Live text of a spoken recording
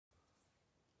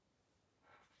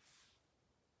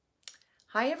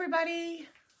Hi everybody,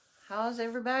 how's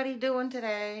everybody doing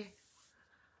today?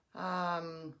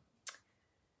 Let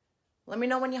me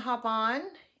know when you hop on,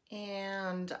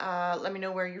 and let me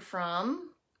know where you're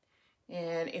from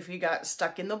and if you got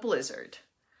stuck in the blizzard,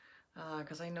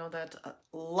 because I know that a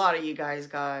lot of you guys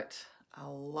got a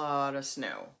lot of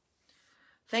snow.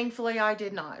 Thankfully I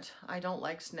did not. I don't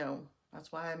like snow.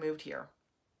 That's why I moved here.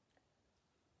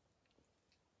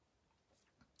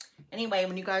 Anyway,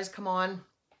 when you guys come on,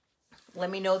 let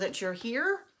me know that you're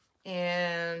here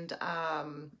and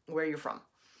where you're from.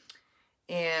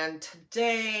 And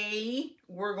today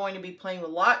we're going to be playing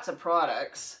with lots of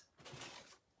products.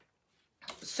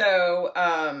 So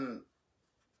I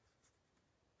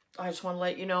just want to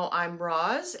let you know I'm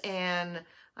Roz, and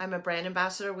I'm a brand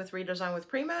ambassador with Redesign with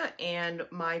Prima, and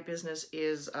my business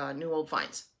is New Old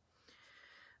Finds.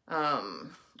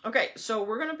 Okay, so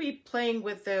we're going to be playing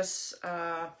with this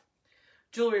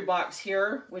jewelry box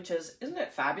here, which is, isn't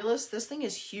it fabulous? This thing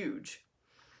is huge.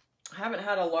 I haven't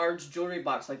had a large jewelry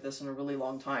box like this in a really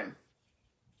long time.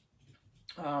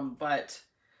 But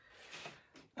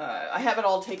I have it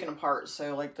all taken apart.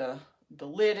 So like the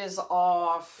lid is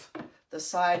off, the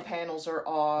side panels are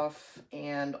off,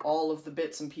 and all of the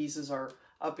bits and pieces are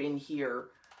up in here.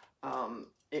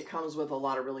 It comes with a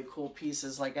lot of really cool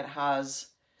pieces. Like it has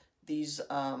these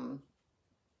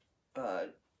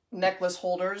necklace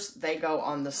holders. They go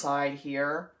on the side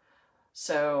here.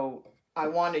 So I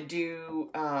want to do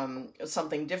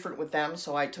something different with them,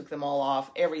 so I took them all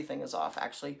off. Everything is off,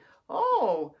 actually.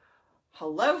 Oh,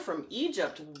 hello from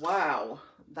Egypt. Wow,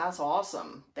 that's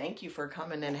awesome. Thank you for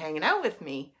coming and hanging out with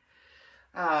me.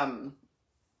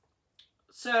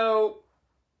 So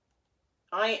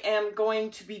I am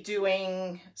going to be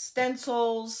doing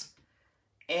stencils,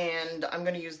 and I'm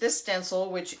going to use this stencil,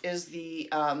 which is the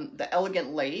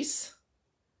elegant lace.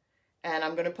 And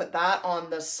I'm going to put that on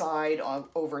the side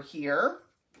over here.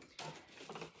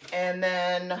 And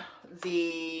then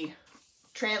the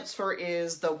transfer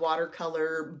is the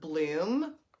watercolor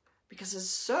bloom, because it's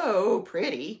so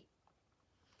pretty.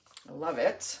 I love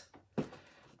it.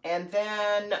 And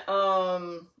then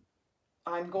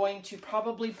I'm going to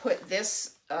probably put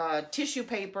this tissue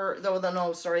paper,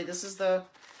 no, sorry, this is the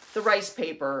rice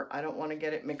paper. I don't want to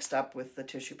get it mixed up with the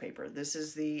tissue paper. This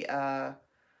is the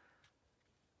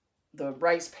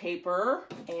rice paper,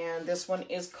 and this one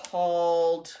is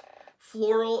called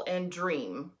Floral and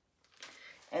Dream.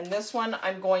 And this one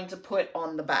I'm going to put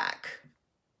on the back,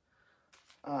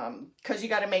 because you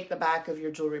got to make the back of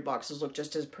your jewelry boxes look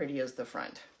just as pretty as the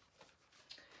front.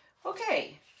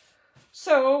 Okay,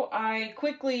 so I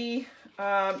quickly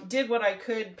did what I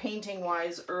could painting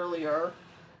wise earlier.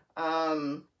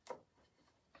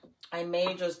 I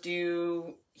may just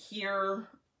do here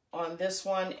on this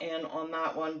one and on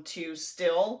that one too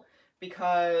still,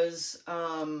 because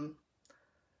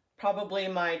probably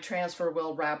my transfer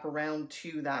will wrap around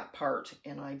to that part,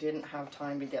 and I didn't have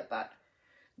time to get that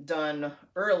done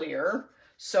earlier.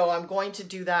 So I'm going to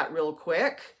do that real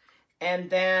quick, and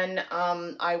then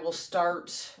I will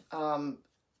start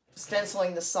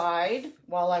stenciling the side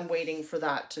while I'm waiting for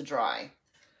that to dry.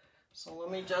 So let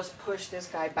me just push this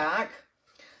guy back.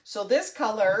 So this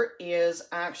color is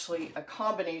actually a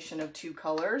combination of two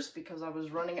colors, because I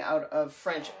was running out of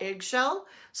French eggshell,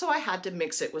 so I had to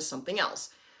mix it with something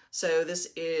else. So this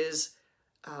is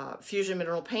Fusion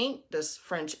Mineral Paint, this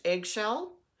French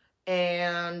eggshell,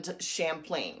 and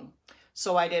Champlain.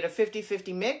 So I did a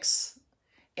 50-50 mix,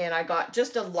 and I got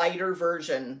just a lighter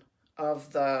version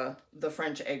of the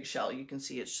French eggshell. You can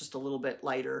see it's just a little bit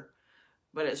lighter,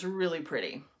 but it's really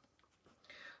pretty.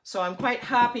 So I'm quite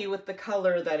happy with the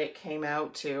color that it came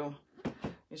out to.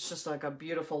 It's just like a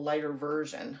beautiful lighter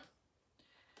version.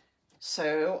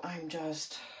 So I'm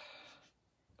just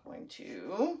going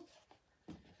to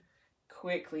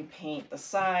quickly paint the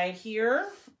side here.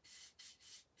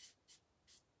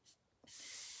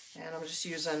 And I'm just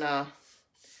using a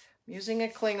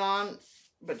Klingon,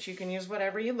 but you can use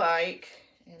whatever you like.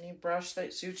 Any brush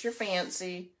that suits your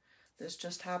fancy. This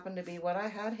just happened to be what I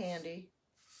had handy.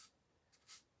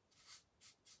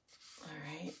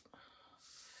 Alright.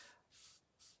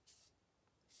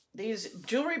 These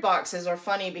jewelry boxes are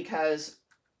funny because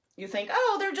you think,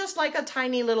 oh, they're just like a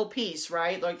tiny little piece,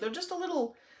 right? Like they're just a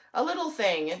little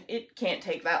thing. It can't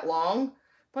take that long,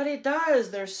 but it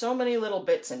does. There's so many little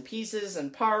bits and pieces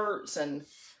and parts and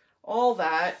all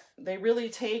that. They really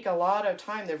take a lot of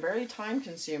time. They're very time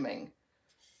consuming.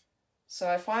 So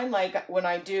I find like when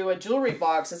I do a jewelry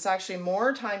box, it's actually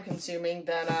more time consuming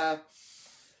than a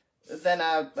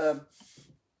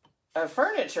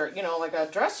furniture, you know, like a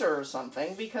dresser or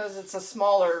something, because it's a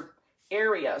smaller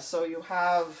area. So you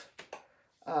have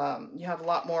you have a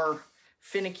lot more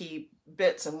finicky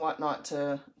bits and whatnot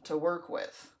to work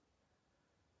with.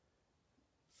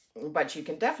 But you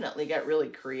can definitely get really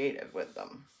creative with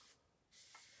them.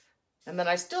 And then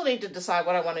I still need to decide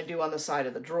what I want to do on the side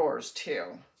of the drawers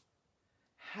too.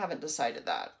 Haven't decided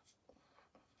that.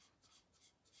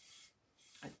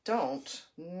 I don't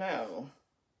know.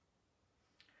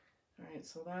 All right,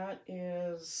 so that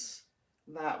is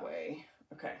that way.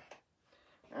 Okay.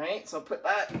 All right, so put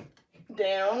that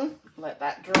down, let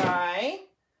that dry,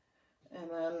 and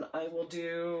then I will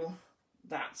do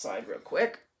that side real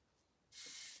quick.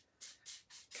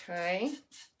 Okay.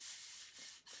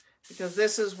 Because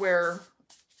this is where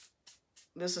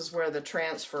the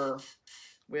transfer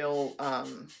will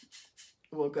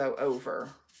go over.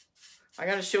 I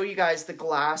gotta show you guys the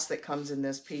glass that comes in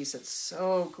this piece. It's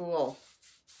so cool.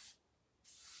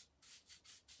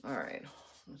 All right,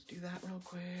 let's do that real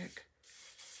quick.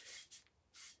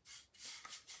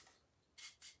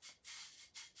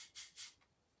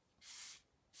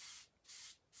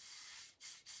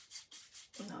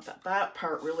 Not that that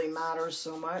part really matters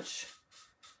so much.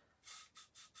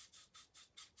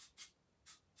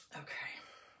 Okay.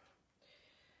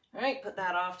 All right, put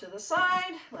that off to the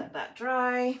side, let that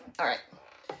dry. All right,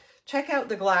 check out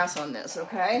the glass on this,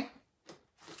 okay?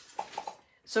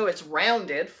 So it's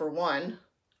rounded for one.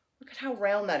 Look at how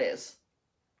round that is.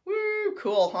 Woo,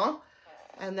 cool, huh?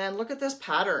 And then look at this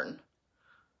pattern,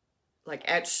 like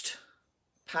etched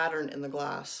pattern in the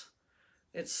glass.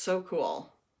 It's so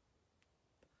cool.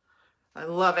 I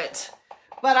love it.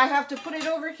 But I have to put it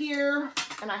over here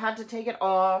and I had to take it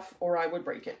off or I would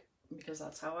break it because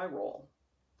that's how I roll.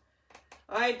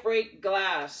 I break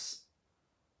glass.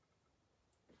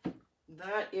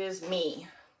 That is me.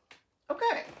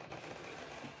 Okay.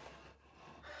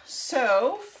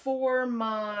 So for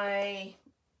my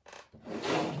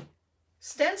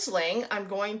stenciling, I'm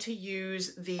going to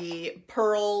use the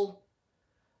Pearl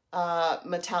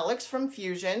Metallics from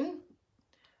Fusion.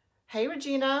 Hey,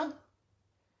 Regina.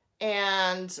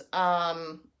 And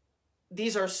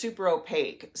these are super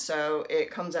opaque, so it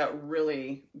comes out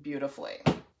really beautifully.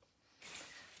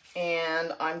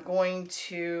 And I'm going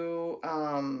to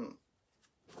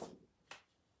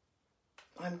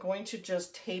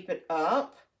just tape it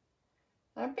up.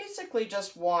 I basically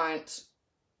just want,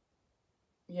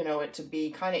 you know, it to be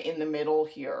kind of in the middle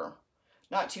here.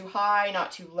 Not too high,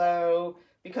 not too low,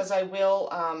 because I will,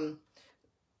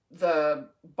 the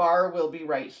bar will be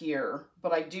right here,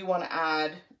 but I do want to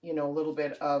add, you know, a little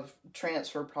bit of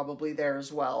transfer probably there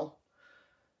as well.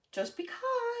 Just because,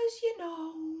 you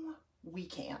know, we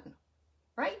can,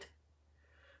 right?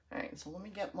 All right, so let me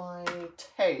get my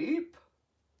tape.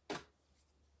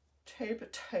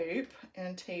 Tape,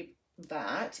 and tape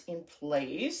that in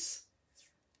place.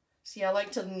 See, I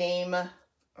like to name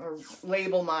or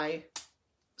label my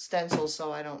stencils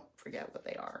so I don't forget what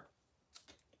they are.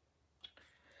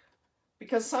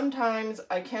 Because sometimes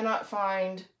I cannot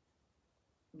find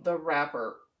the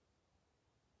wrapper.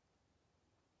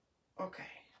 Okay,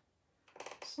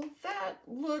 so that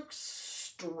looks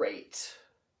straight.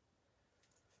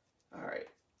 All right.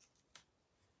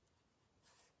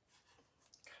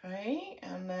 Okay,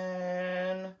 and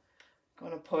then I'm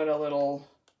going to put a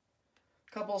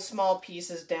couple small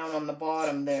pieces down on the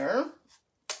bottom there.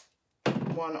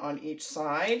 One on each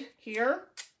side here,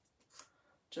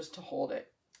 just to hold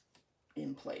it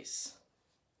in place.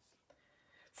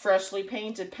 Freshly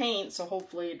painted paint, so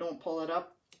hopefully it don't pull it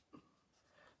up,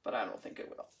 but I don't think it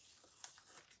will.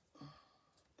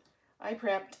 I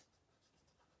prepped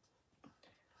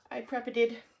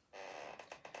it.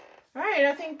 All right,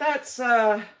 I think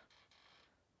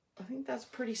that's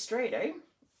pretty straight, eh?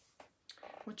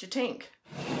 What you think?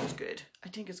 It's good. I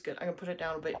think it's good. I'm gonna put it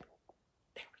down a bit.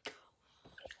 There we go.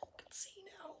 Y'all can see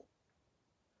now.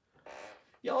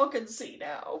 Y'all can see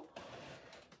now.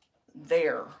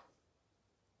 There.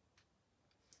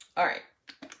 All right.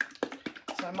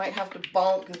 So I might have to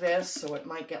bonk this, so it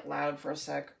might get loud for a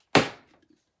sec.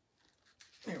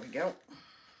 There we go.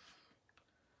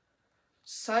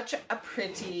 Such a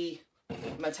pretty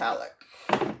metallic.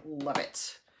 Love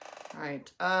it. All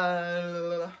right.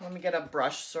 Let me get a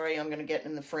brush. Sorry, I'm gonna get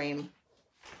in the frame.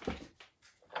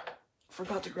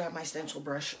 Forgot to grab my stencil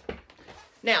brush.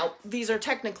 Now, these are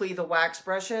technically the wax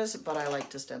brushes, but I like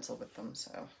to stencil with them,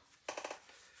 so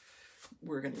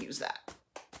we're gonna use that.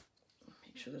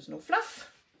 Make sure there's no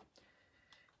fluff.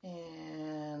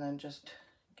 And then just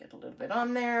get a little bit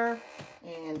on there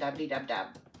and dab-de-dab-dab.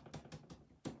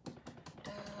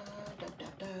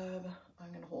 Dab.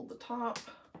 I'm gonna hold the top.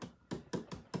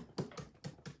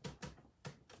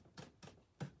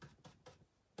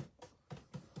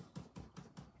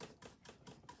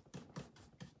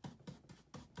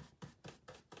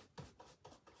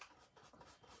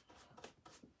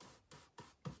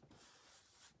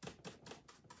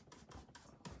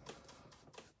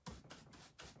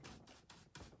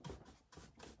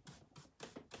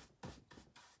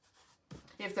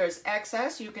 If there's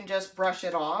excess, you can just brush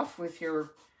it off with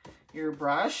your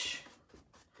brush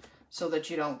so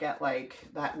that you don't get like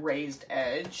that raised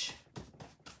edge.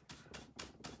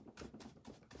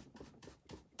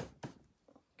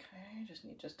 Okay, just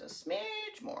need just a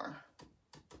smidge more.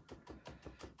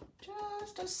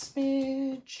 Just a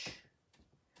smidge.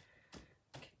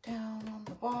 Get down on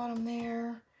the bottom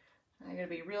there. I gotta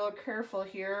be real careful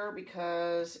here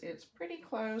because it's pretty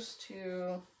close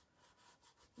to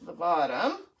the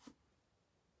bottom.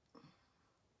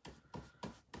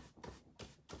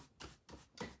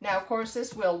 Now, of course,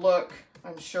 this will look,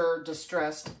 I'm sure,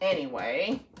 distressed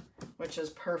anyway, which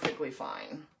is perfectly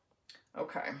fine.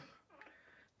 Okay.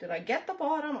 Did I get the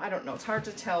bottom? I don't know. It's hard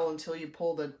to tell until you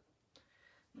pull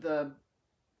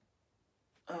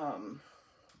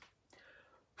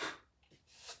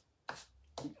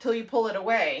until you pull it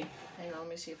away. Hang on, let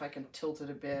me see if I can tilt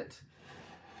it a bit.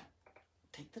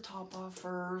 Take the top off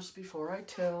first before I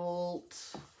tilt,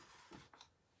 so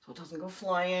it doesn't go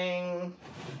flying.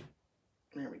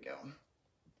 There we go.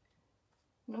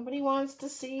 Nobody wants to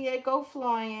see it go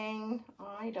flying.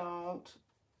 I don't.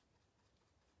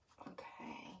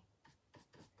 Okay.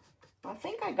 I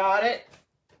think I got it.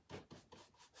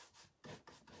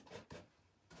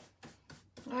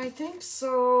 I think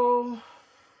so.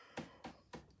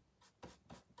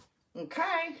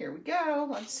 Okay, here we go.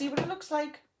 Let's see what it looks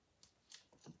like.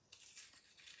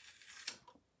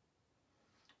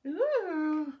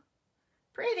 Ooh,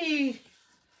 pretty.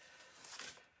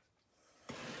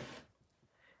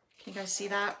 Can you guys see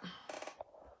that?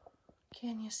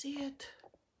 Can you see it?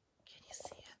 Can you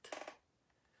see it?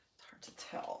 It's hard to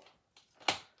tell.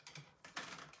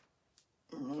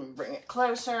 Let me bring it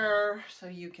closer so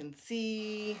you can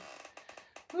see.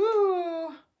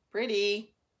 Ooh,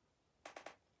 pretty.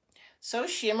 So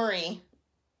shimmery.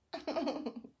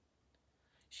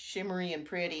 Shimmery and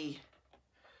pretty.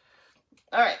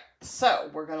 All right, so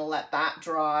we're gonna let that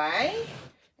dry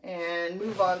and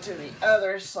move on to the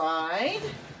other side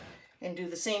and do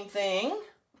the same thing.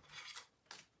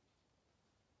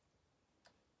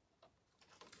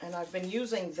 And I've been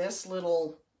using this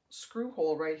little screw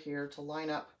hole right here to line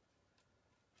up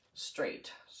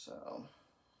straight. So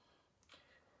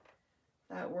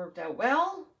that worked out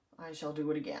well. I shall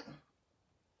do it again.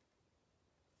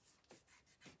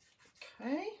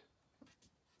 Okay.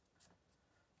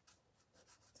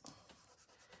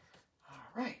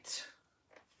 All right.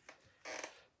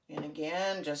 And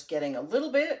again, just getting a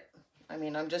little bit. I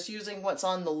mean, I'm just using what's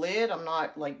on the lid. I'm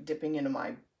not like dipping into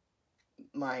my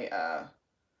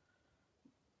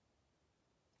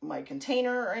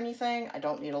container or anything. I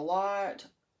don't need a lot.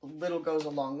 A little goes a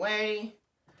long way.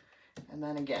 And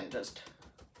then again, just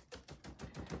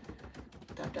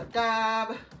dab, dab,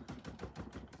 dab.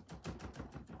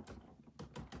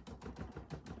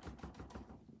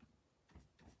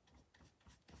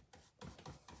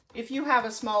 If you have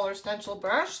a smaller stencil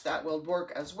brush, that will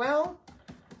work as well.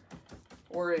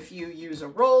 Or if you use a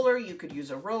roller, you could use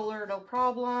a roller, no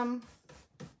problem.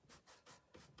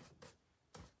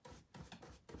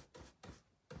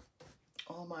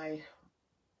 I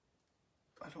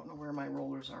don't know where my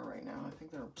rollers are right now. I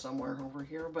think they're somewhere over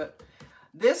here, but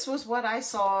this was what I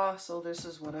saw, so this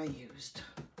is what I used.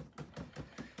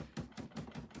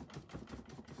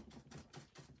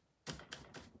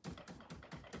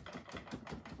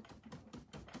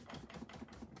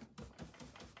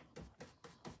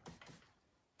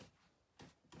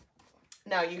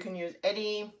 Now you can use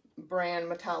any brand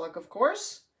metallic, of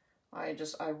course. I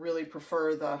really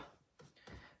prefer the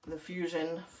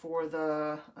Fusion for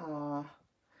the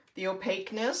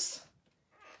opaqueness.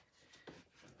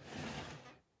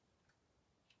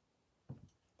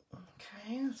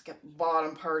 Okay, let's get the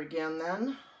bottom part again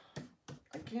then.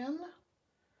 Again,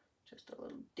 just a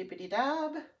little dippity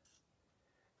dab,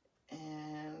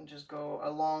 and just go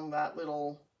along that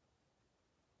little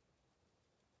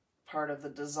part of the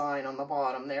design on the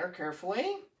bottom there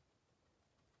carefully.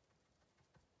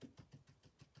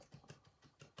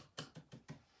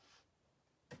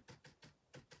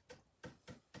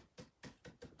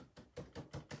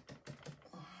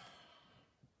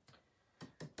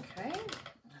 Okay,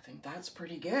 I think that's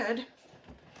pretty good.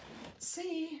 Let's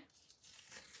see.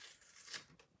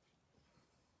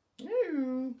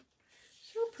 Ooh,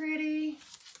 so pretty.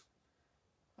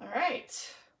 All right.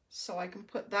 So I can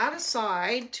put that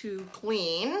aside to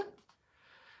clean.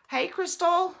 Hey,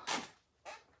 Crystal.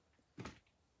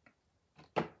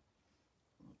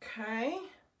 Okay.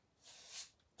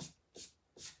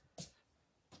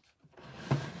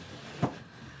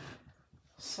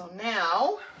 So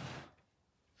now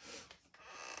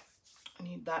I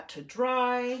need that to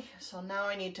dry. So now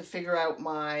I need to figure out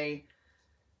my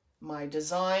my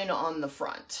design on the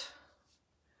front.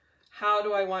 How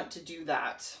do I want to do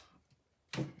that?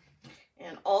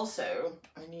 And also,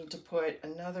 I need to put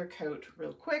another coat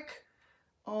real quick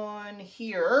on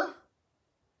here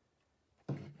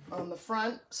on the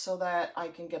front so that I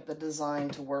can get the design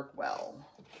to work well.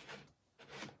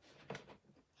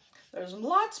 There's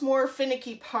lots more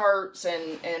finicky parts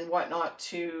and whatnot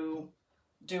to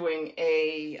doing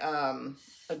a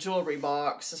jewelry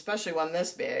box, especially one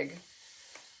this big.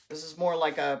 This is more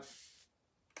like a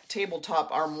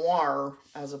tabletop armoire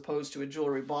as opposed to a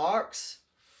jewelry box.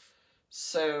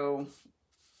 So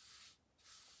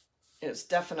it's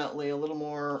definitely a little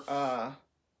more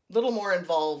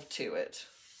involved to it.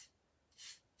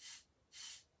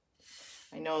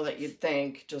 I know that you'd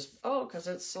think just, oh, because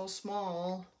it's so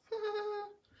small.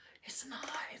 It's not,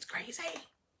 it's crazy.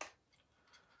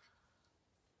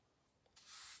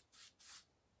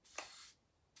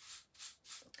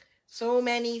 So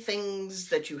many things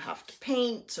that you have to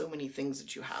paint, so many things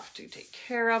that you have to take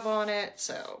care of on it.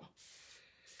 So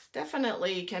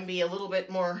definitely can be a little bit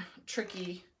more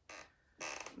tricky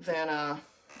than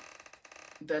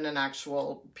an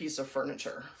actual piece of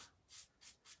furniture.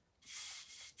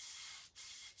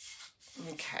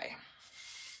 Okay,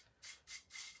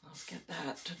 let's get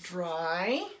that to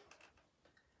dry.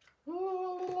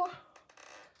 Ooh,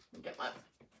 get my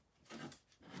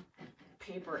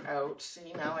paper out.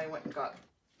 See, now I went and got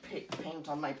paint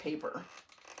on my paper.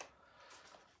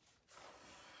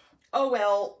 Oh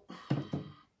well,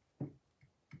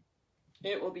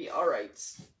 it will be all right.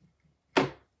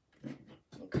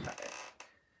 Okay,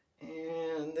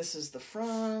 and this is the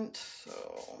front,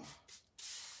 so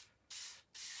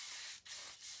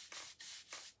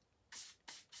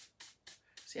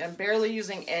see, I'm barely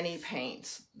using any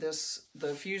paint. The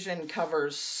Fusion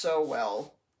covers so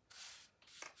well.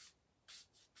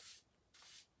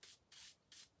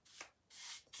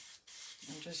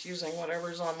 I'm just using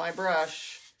whatever's on my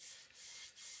brush.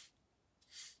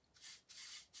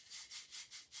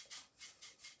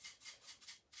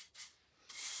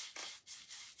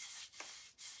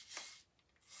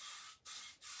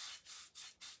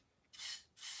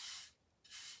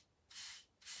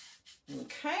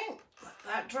 Okay, let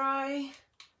that dry.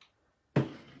 All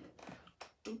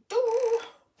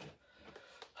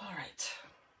right.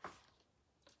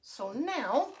 So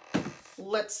now,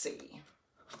 let's see.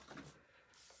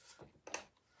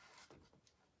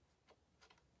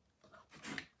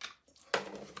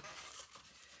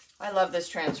 I love this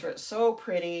transfer. It's so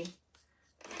pretty.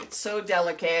 It's so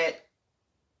delicate.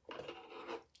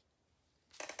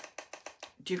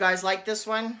 Do you guys like this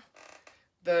one?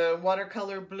 The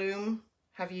watercolor bloom.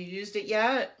 Have you used it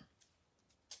yet?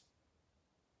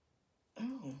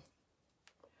 Oh.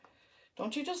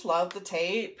 Don't you just love the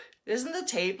tape? Isn't the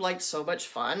tape like so much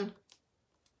fun?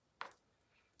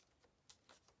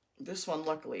 This one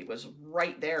luckily was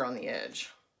right there on the edge.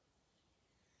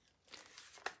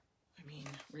 I mean,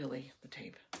 really, the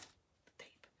tape. The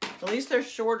tape. At least they're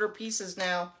shorter pieces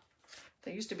now.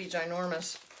 They used to be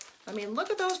ginormous. I mean, look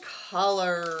at those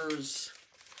colors.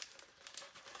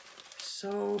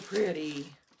 So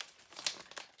pretty.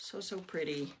 So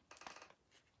pretty.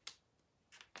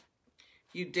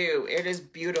 You do. It is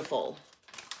beautiful.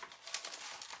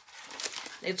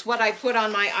 It's what I put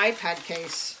on my iPad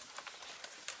case.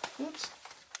 Oops.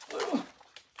 Ooh.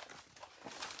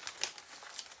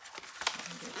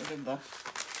 Get rid of the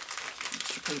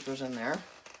extra papers in there.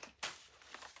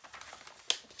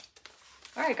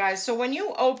 All right, guys. So when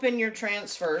you open your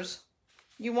transfers,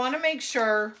 you want to make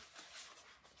sure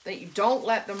that you don't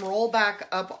let them roll back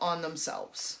up on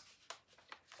themselves.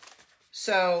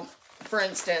 So, for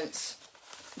instance,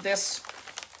 this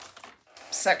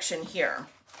section here,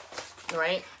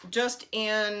 right? Just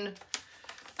in,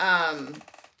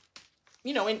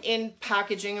 you know, in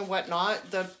packaging and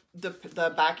whatnot,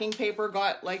 the backing paper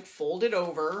got like folded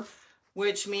over,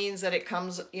 which means that it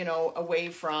comes, you know, away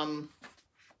from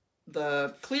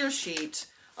the clear sheet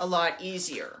a lot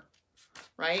easier.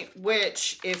 Right?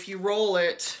 Which, if you roll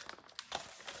it,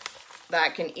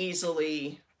 that can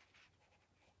easily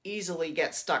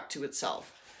get stuck to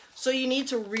itself. So you need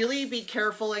to really be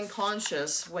careful and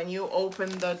conscious when you open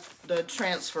the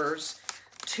transfers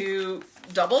to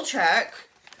double check,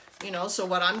 you know. So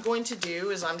what I'm going to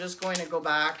do is I'm just going to go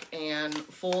back and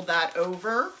fold that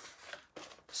over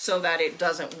so that it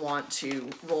doesn't want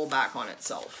to roll back on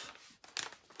itself.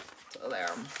 So there.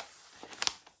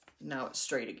 Now it's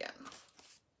straight again.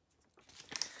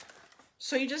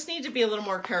 So you just need to be a little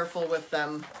more careful with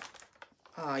them.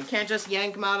 You can't just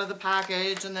yank them out of the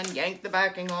package and then yank the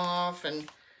backing off, and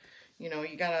you know,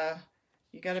 you gotta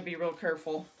be real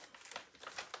careful.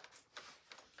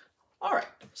 All right,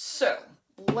 so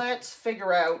let's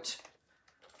figure out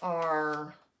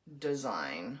our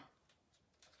design.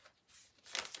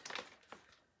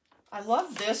 I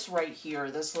love this right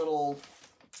here, this little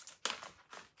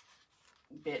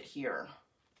bit here.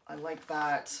 I like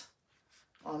that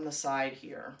on the side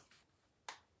here.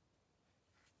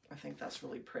 I think that's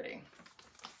really pretty.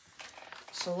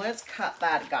 So let's cut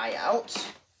that guy out.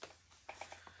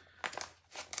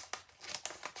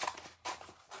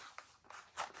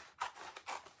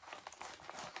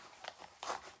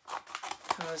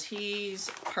 Because he's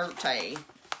party.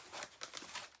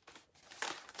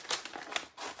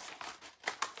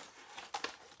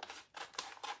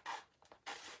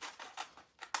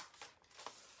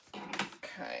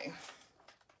 Okay.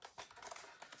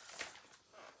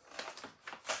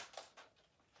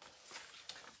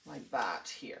 Like that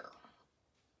here.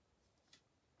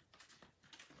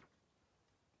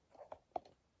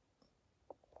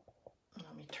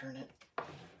 Let me turn it.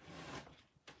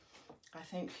 I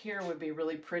think here would be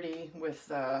really pretty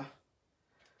with I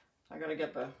gotta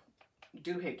get the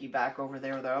doohickey back over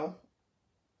there though.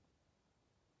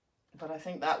 But I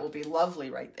think that will be lovely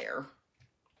right there.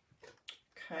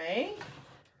 Okay,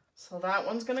 so that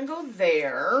one's gonna go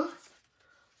there.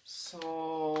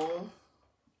 So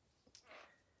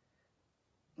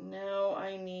now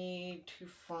I need to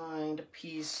find a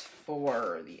piece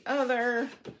for the other.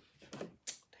 Dang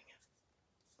it.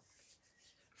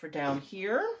 For down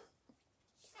here.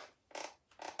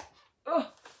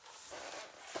 Oh,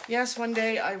 yes, one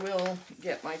day I will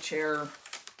get my chair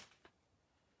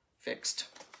fixed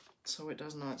so it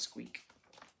does not squeak.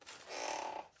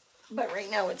 But right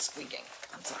now it's squeaking.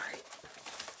 That's all right.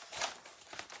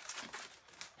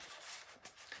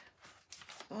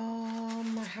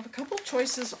 I have a couple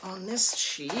choices on this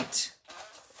sheet.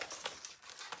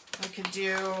 I could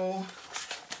do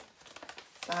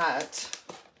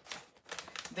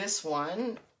this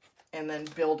one and then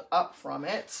build up from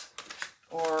it.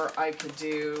 Or I could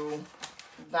do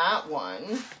that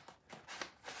one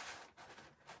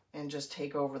and just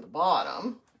take over the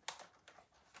bottom.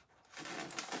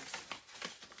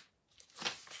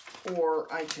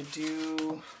 Or I could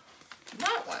do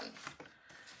that one.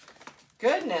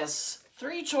 Goodness,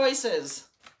 3 choices.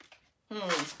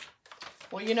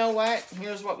 Well, you know what?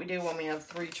 Here's what we do when we have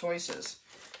 3 choices.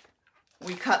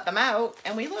 We cut them out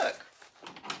and we look.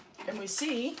 And we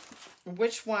see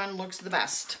which one looks the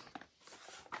best.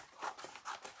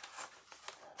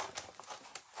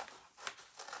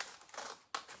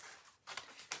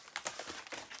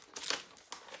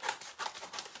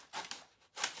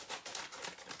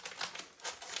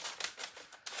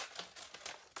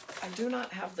 I do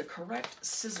not have the correct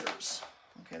scissors.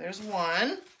 Okay, there's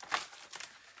one.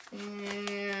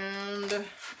 And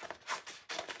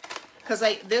because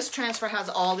this transfer has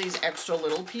all these extra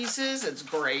little pieces, it's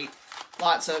great.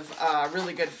 Lots of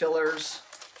really good fillers.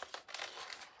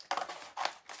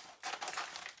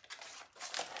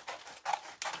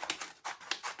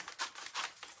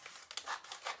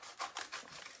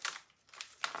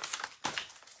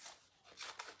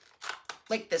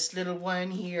 Like this little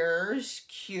one here is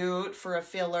cute for a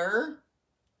filler.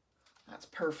 That's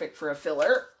perfect for a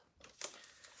filler.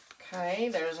 Okay,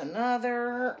 there's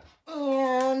another.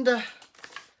 And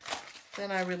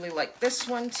then I really like this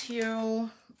one too.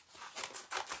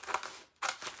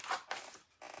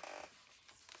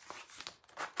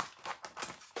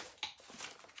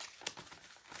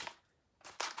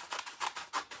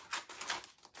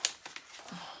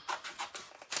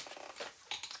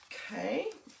 Okay.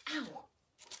 Ow.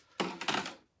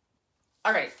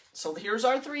 All right, so here's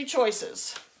our 3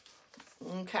 choices.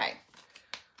 Okay.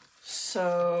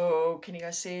 So, can you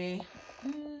guys see?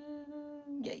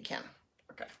 Yeah, you can.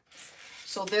 Okay.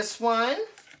 So this one,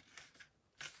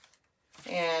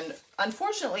 and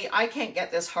unfortunately, I can't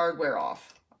get this hardware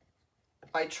off.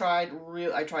 I tried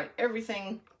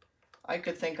everything I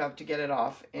could think of to get it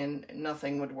off, and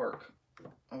nothing would work.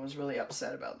 I was really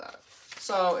upset about that.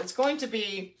 So it's going to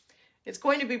be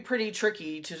pretty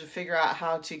tricky to figure out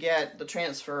how to get the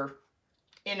transfer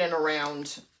in and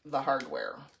around the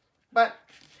hardware, but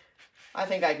I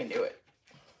think I can do it.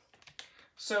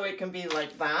 So it can be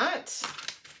like that.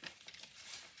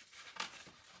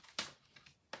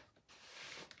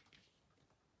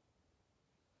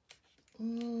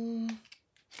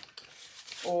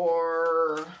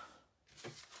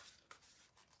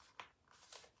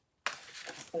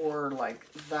 Or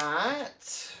like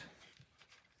that.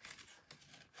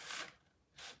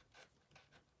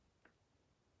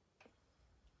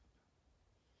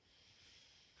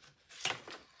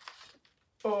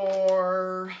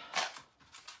 Or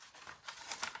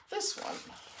this one.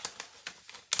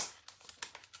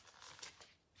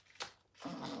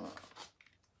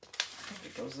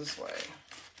 goes this way.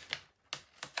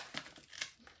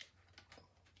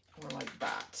 Or like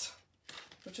that.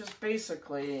 Which is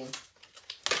basically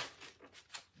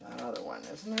that other one,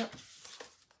 isn't it?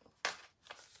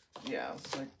 Yeah,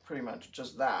 it's like pretty much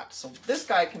just that. So this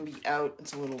guy can be out.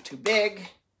 It's a little too big.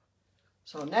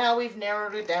 So now we've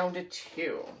narrowed it down to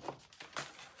 2.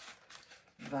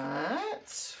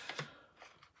 That,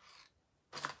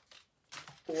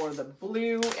 or the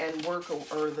blue, and work,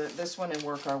 or this one, and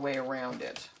work our way around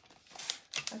it.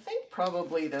 I think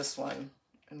probably this one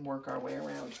and work our way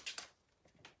around.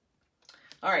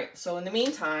 All right, so in the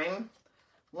meantime,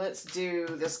 let's do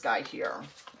this guy here.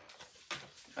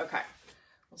 Okay,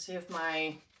 let's see if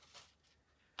my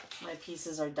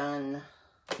pieces are done.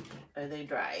 Are they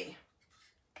dry?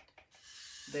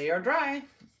 They are dry.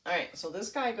 All right, so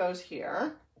this guy goes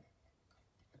here.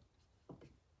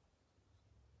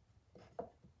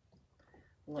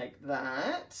 Like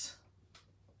that.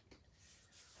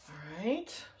 All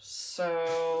right,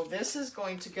 so this is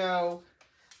going to go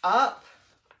up.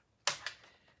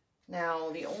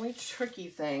 Now, the only tricky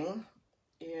thing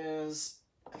is,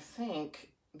 I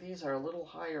think these are a little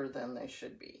higher than they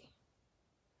should be.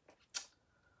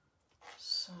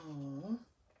 So,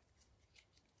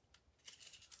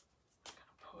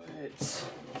 put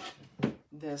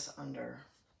this under.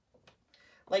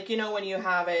 Like, you know, when you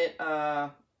have it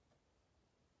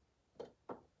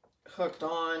hooked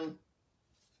on.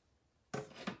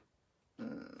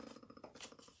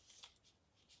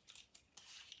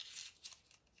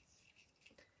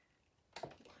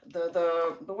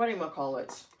 The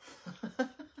whatchamacallits.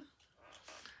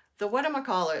 The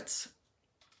whatchamacallits.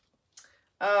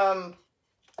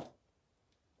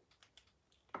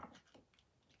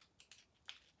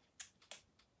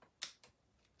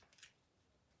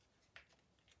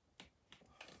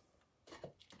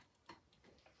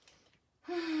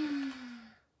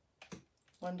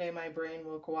 One day my brain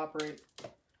will cooperate.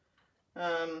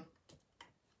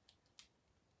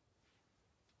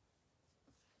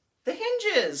 The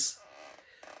hinges.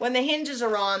 When the hinges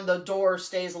are on, the door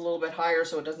stays a little bit higher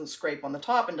so it doesn't scrape on the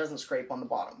top and doesn't scrape on the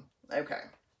bottom. Okay.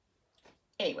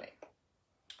 Anyway.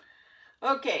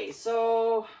 Okay,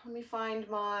 so let me find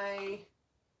my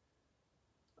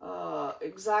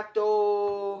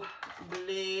X-Acto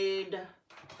blade.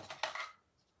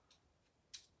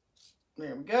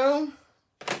 There we go.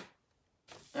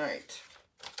 All right.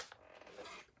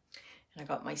 And I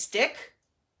got my stick.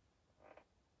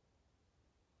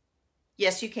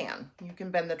 Yes, you can. You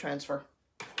can bend the transfer.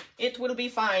 It will be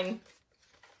fine.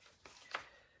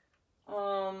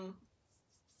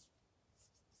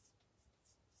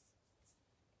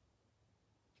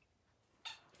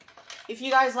 If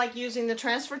you guys like using the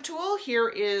transfer tool, here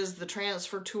is the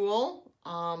transfer tool.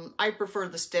 I prefer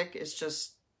the stick. It's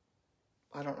just,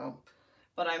 I don't know.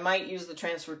 But I might use the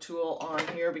transfer tool on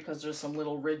here because there's some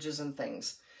little ridges and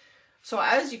things. So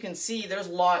as you can see, there's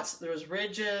lots, there's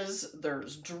ridges,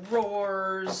 there's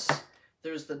drawers,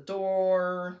 there's the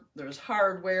door, there's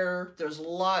hardware, there's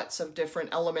lots of different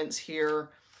elements here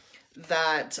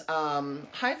that,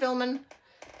 hi Vilman,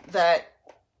 that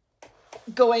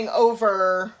going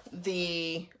over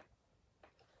those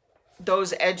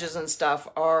edges and stuff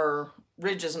are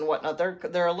ridges and whatnot.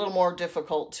 They're a little more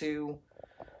difficult to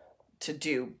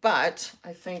do, but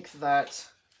I think that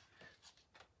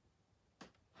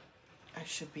I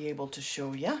should be able to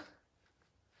show you.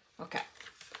 Okay.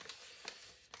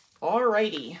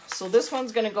 Alrighty, so this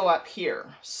one's going to go up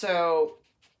here. So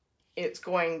it's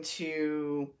going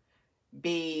to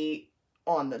be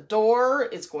on the door.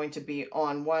 It's going to be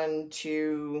on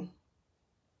two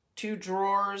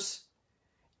drawers,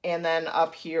 and then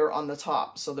up here on the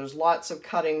top. So there's lots of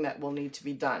cutting that will need to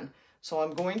be done. So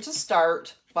I'm going to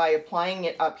start by applying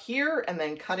it up here and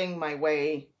then cutting my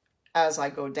way as I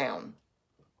go down.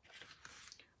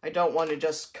 I don't want to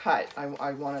just cut. I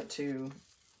want it to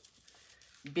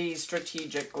be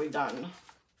strategically done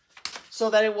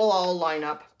so that it will all line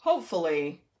up,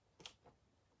 hopefully,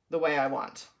 the way I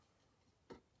want.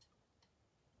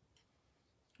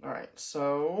 All right,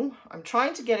 so I'm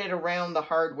trying to get it around the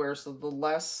hardware so the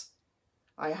less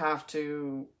I have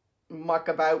to muck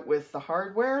about with the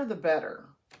hardware, the better.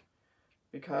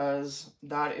 Because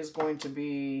that is going to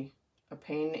be a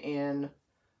pain in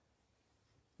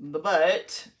the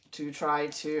butt to try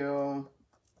to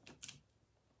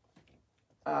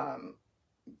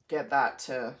get that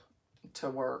to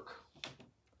work.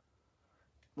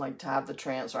 Like to have the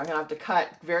transfer. I'm gonna have to cut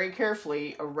very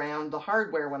carefully around the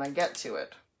hardware when I get to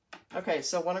it. Okay,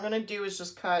 so what I'm gonna do is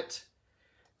just cut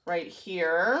right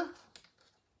here.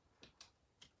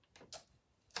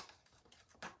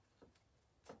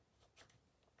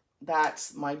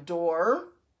 That's my door.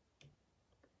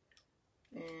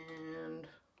 And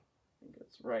I think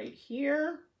it's right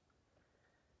here.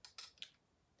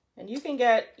 And you can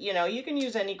get, you know, you can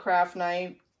use any craft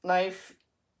knife.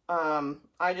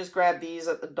 I just grabbed these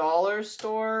at the dollar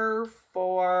store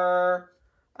for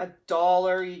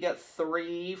 $1. You get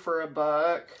 3 for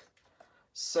 $1.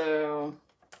 So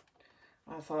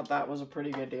I thought that was a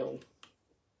pretty good deal.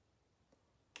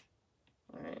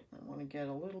 All right, I want to get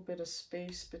a little bit of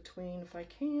space between if I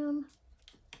can.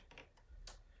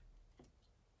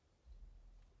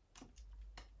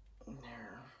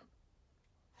 There.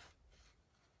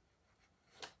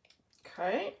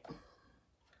 Okay.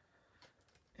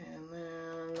 And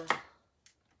then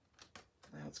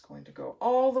that's going to go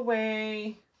all the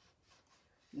way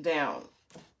down.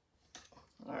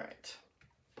 All right.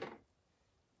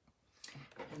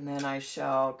 And then I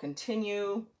shall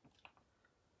continue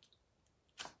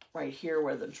right here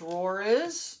where the drawer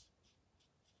is.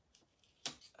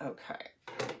 Okay.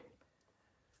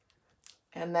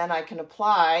 And then I can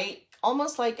apply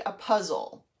almost like a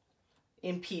puzzle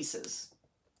in pieces,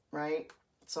 right?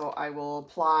 So I will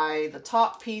apply the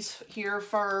top piece here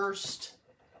first,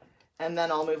 and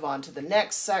then I'll move on to the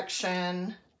next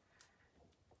section.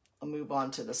 I'll move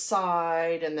on to the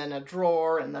side, and then a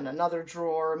drawer, and then another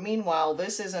drawer. Meanwhile,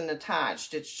 this isn't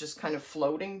attached. It's just kind of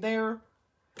floating there.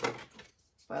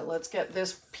 But let's get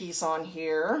this piece on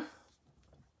here.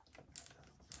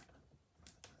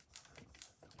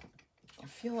 I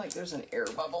feel like there's an air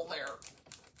bubble there,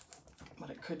 but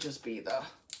it could just be the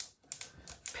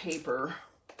paper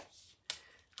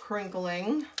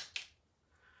crinkling.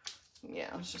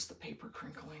 Yeah, it's just the paper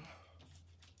crinkling.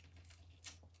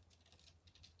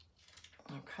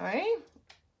 Okay.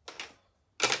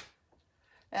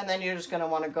 And then you're just going to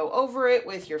want to go over it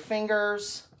with your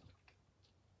fingers.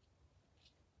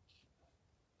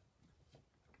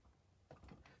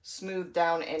 Smooth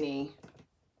down any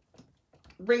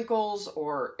wrinkles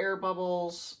or air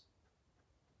bubbles.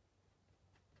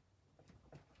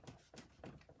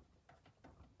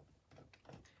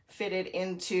 Fit it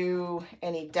into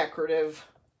any decorative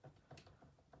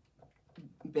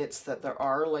bits that there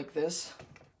are, like this.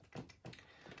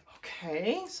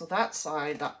 Okay, so that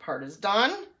side, that part is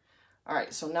done. All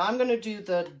right, so now I'm going to do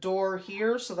the door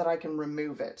here so that I can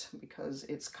remove it because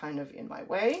it's kind of in my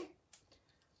way.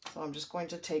 So I'm just going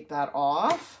to take that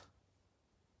off.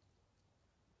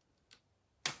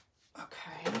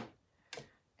 Okay,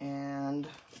 and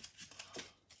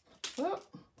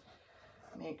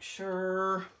make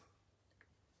sure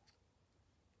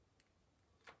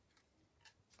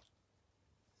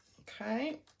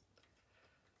okay,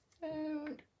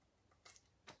 and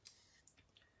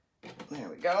there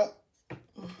we go.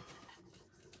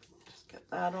 Just get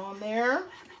that on there.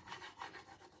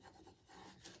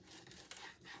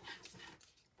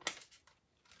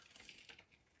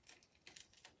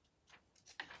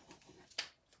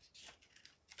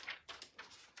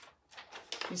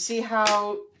 You see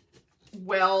how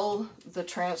well the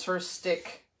transfers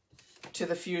stick to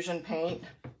the Fusion paint?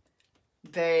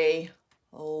 They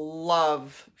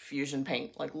love Fusion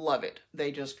paint, like love it.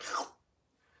 They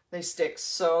stick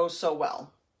so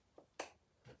well.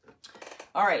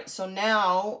 All right, so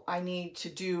now I need to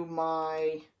do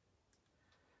my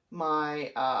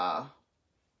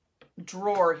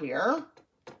drawer here.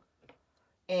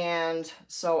 And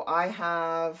so I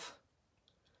have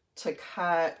to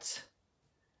cut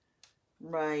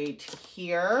right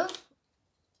here.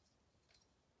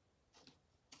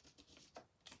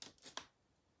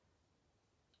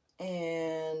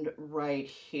 And right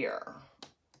here.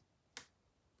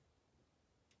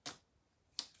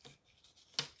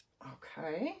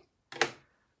 Okay,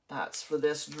 that's for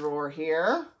this drawer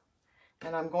here.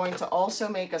 And I'm going to also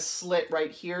make a slit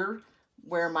right here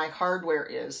where my hardware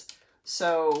is.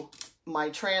 So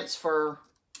my transfer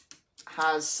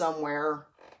has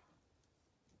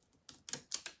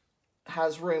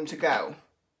room to go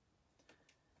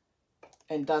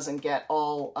and doesn't get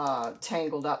all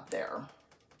tangled up there.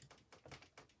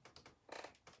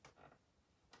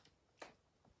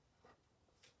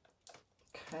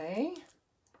 Okay.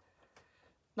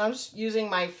 Now I'm just using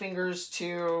my fingers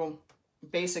to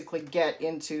basically get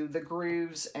into the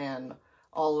grooves and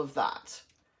all of that.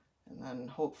 And then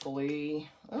hopefully,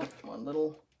 oh, one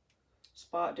little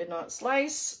spot did not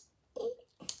slice.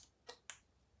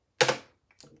 Did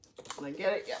I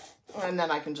get it? Yeah. And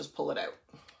then I can just pull it out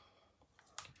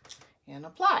and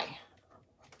apply.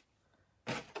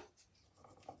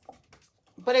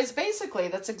 But it's basically,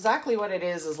 that's exactly what it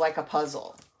is like a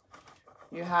puzzle.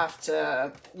 You have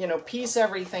to, you know, piece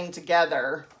everything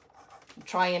together,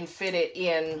 try and fit it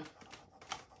in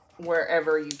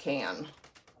wherever you can.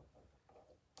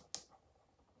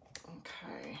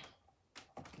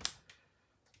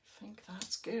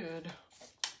 good.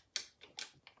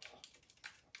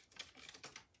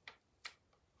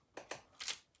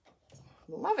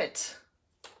 Love it.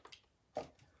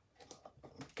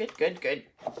 Good, good, good.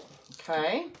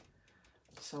 Okay.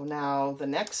 So now the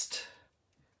next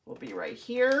will be right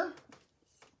here.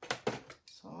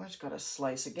 So I just got to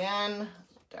slice again,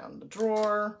 down the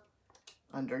drawer,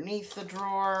 underneath the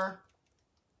drawer.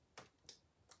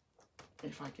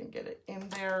 If I can get it in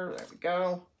there, there we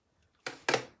go.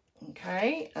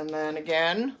 Okay, and then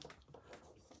again.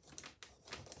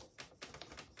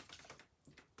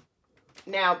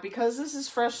 Now, because this is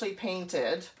freshly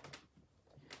painted,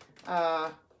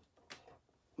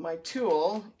 my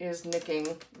tool is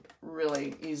nicking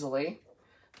really easily,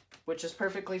 which is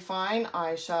perfectly fine.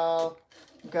 I shall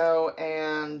go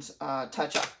and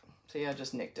touch up. See, I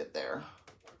just nicked it there.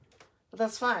 But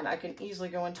that's fine. I can easily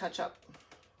go and touch up.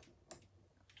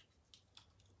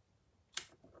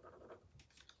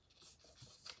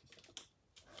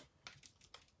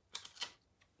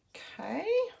 Okay.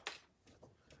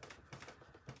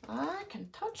 I can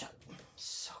touch up.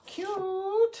 So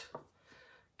cute.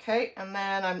 Okay, and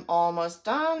then I'm almost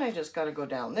done. I just got to go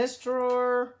down this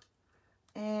drawer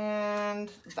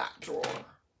and that drawer.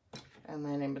 And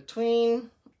then in between,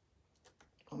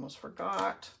 almost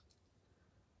forgot.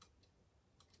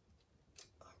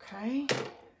 Okay,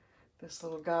 this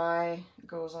little guy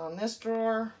goes on this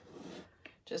drawer.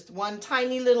 Just one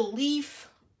tiny little leaf.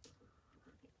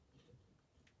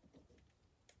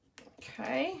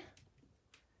 Okay.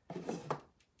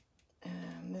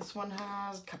 And this one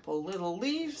has a couple little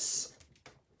leaves.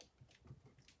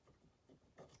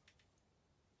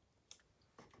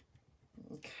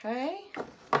 Okay.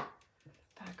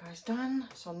 That guy's done.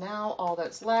 So now all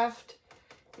that's left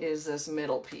is this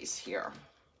middle piece here.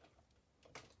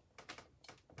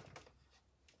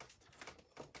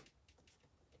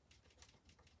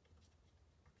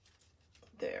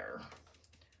 There.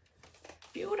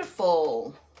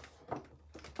 Beautiful.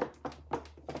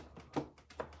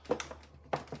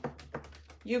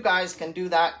 You guys can do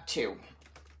that too.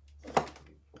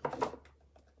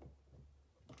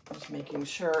 Just making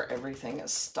sure everything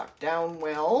is stuck down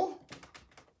well.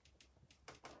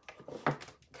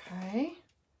 Okay.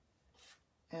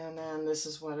 And then this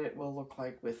is what it will look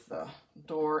like with the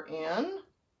door in.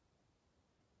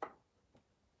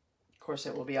 Of course,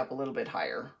 it will be up a little bit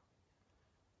higher,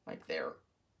 like there.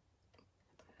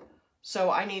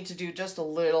 So I need to do just a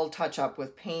little touch up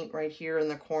with paint right here in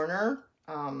the corner.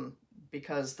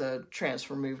 Because the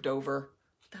transfer moved over.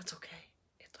 That's okay.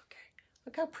 It's okay.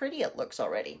 Look how pretty it looks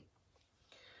already.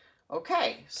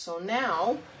 Okay, so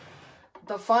now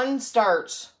the fun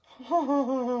starts.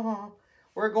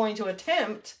 We're going to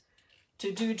attempt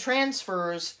to do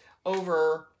transfers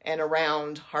over and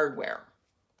around hardware.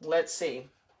 Let's see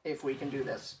if we can do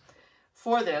this.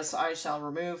 For this, I shall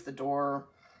remove the door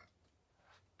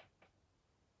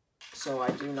so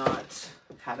I do not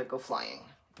have it go flying.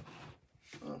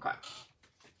 Okay.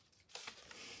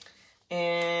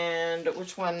 And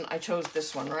which one? I chose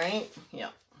this one, right? Yeah.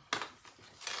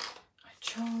 I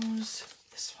chose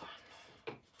this one.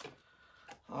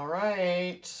 All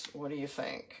right. What do you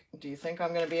think? Do you think I'm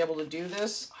going to be able to do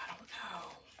this? I don't know.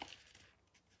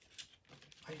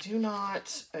 I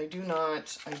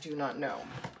do not know.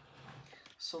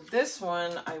 So this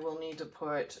one, I will need to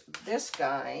put this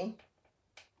guy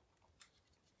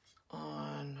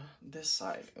on this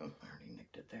side. Oh, I already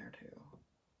nicked it there too.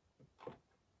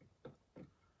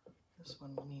 This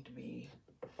one will need to be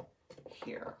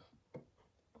here.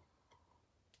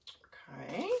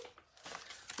 Okay.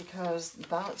 Because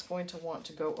that's going to want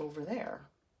to go over there.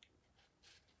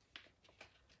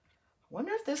 I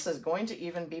wonder if this is going to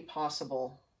even be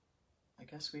possible. I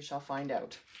guess we shall find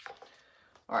out.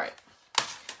 All right.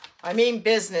 I mean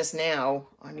business now.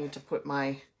 I need to put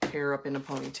my hair up in a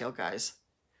ponytail, guys.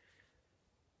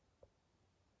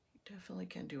 You definitely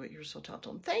can do it. You're so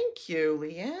talented. Thank you,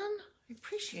 Leanne. I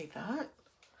appreciate that.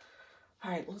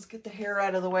 All right, let's get the hair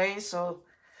out of the way so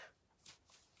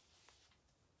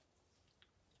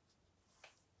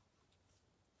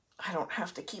I don't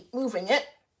have to keep moving it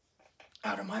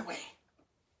out of my way.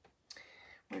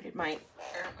 Where did my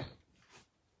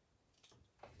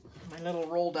little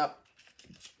rolled up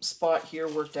spot here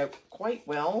worked out quite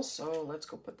well, so let's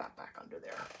go put that back under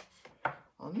there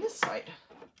on this side.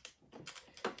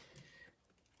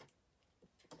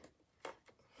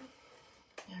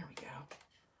 There we go.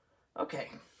 Okay.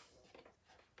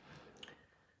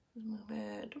 Move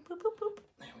it. Boop, boop, boop.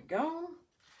 There we go.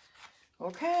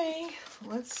 Okay,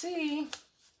 let's see.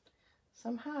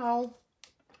 Somehow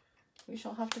we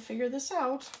shall have to figure this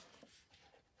out.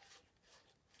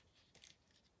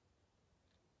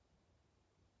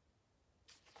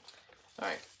 All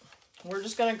right, we're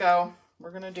just gonna go. We're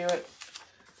gonna do it.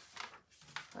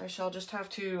 I shall just have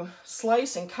to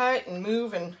slice and cut and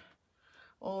move and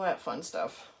all that fun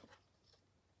stuff.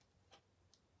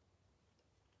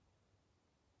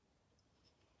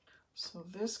 So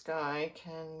this guy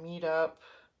can meet up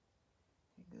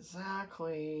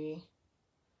exactly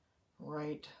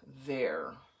right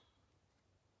there.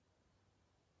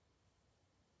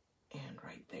 And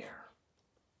right there.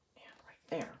 And right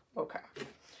there. Okay.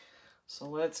 So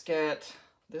let's get,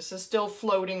 this is still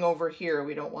floating over here.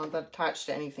 We don't want that attached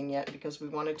to anything yet because we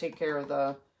want to take care of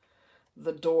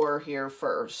the door here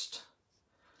first.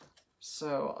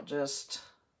 So I'll just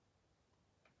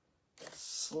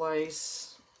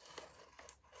slice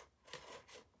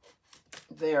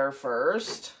there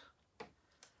first.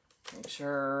 Make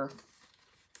sure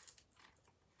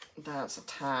that's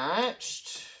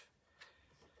attached.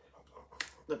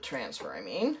 The transfer, I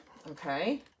mean.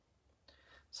 Okay.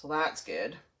 So that's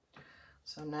good.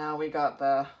 So now we got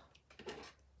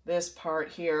this part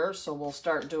here. So we'll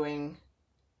start doing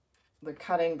the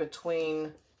cutting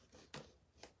between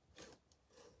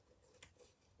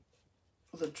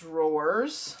the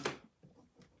drawers.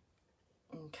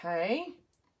 Okay.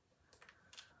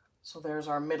 So there's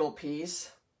our middle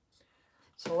piece.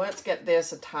 So let's get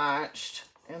this attached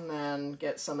and then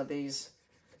get some of these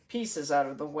pieces out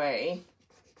of the way.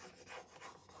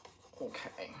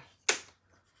 Okay.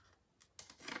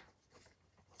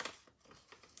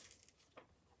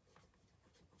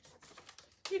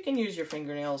 You can use your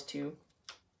fingernails too.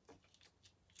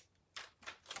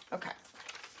 Okay.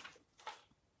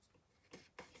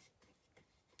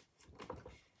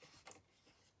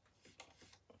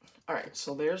 All right,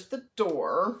 so there's the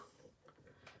door.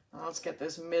 Now let's get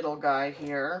this middle guy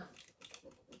here.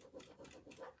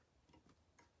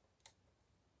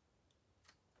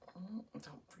 Oh,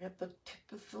 don't forget the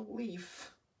tip of the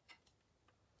leaf.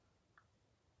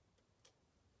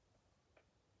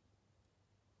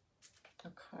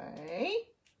 Okay.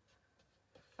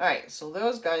 All right, so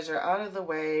those guys are out of the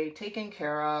way, taken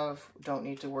care of. Don't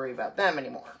need to worry about them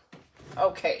anymore.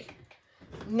 Okay,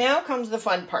 now comes the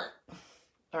fun part.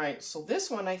 All right, so this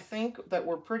one, I think that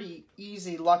we're pretty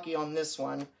lucky on this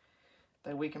one,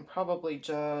 that we can probably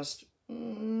just,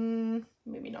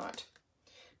 maybe not.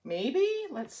 Maybe,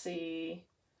 let's see.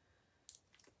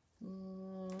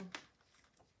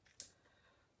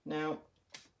 Now,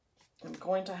 I'm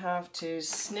going to have to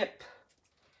snip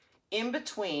in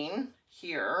between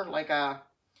here, like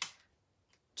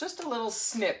just a little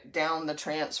snip down the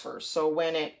transfer. So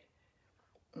when it,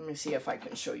 let me see if I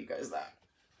can show you guys that.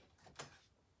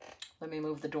 Let me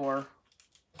move the door.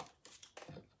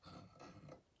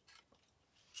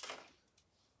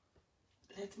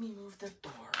 Let me move the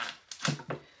door.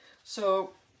 So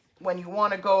when you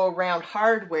want to go around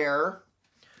hardware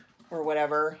or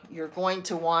whatever, you're going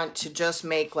to want to just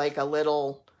make like a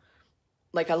little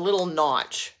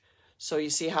notch. So you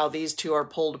see how these two are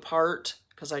pulled apart?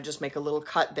 Because I just make a little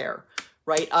cut there,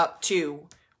 right up to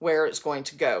where it's going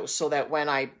to go, so that when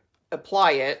I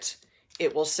apply it,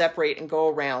 it will separate and go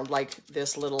around like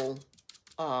this little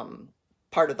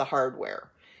part of the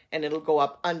hardware, and it'll go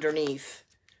up underneath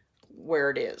where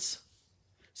it is.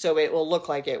 So it will look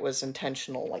like it was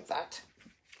intentional like that.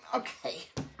 Okay,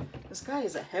 this guy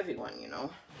is a heavy one, you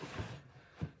know.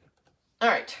 All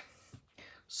right,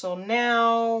 so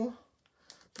now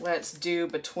let's do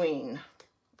between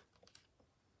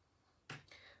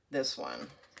this one.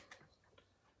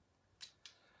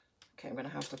 Okay, I'm gonna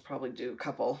have to probably do a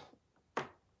couple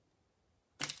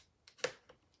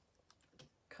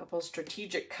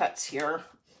strategic cuts here.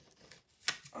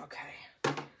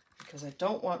 Okay, because I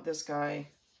don't want this guy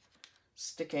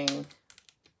sticking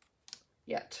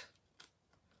yet.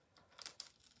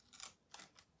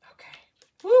 Okay,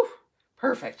 woo,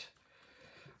 perfect.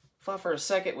 Thought for a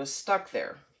sec it was stuck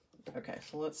there. Okay,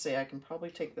 so let's see, I can probably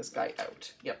take this guy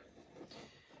out. Yep.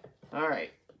 All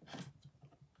right.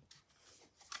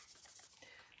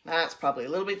 That's probably a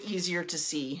little bit easier to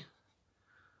see.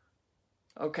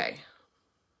 Okay.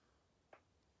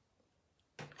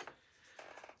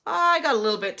 I got a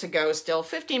little bit to go still,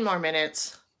 15 more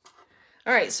minutes.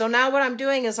 All right, so now what I'm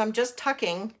doing is I'm just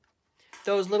tucking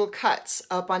those little cuts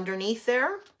up underneath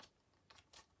there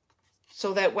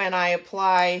so that when I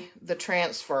apply the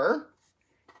transfer,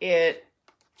 it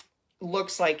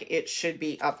looks like it should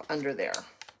be up under there.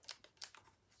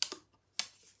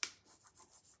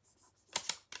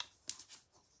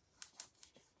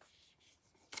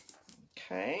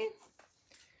 Okay,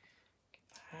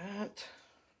 that.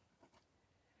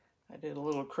 I did a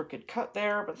little crooked cut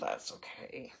there, but that's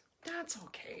okay. That's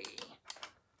okay.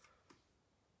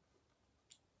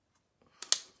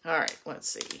 All right, let's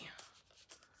see.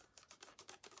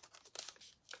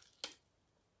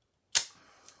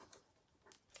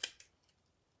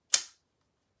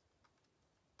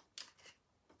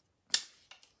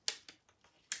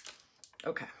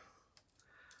 Okay.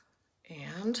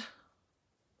 And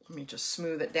let me just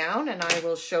smooth it down and I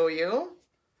will show you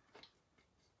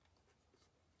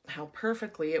how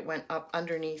perfectly it went up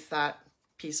underneath that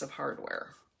piece of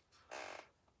hardware.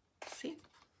 See?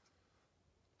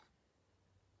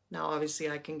 Now obviously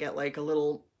I can get like a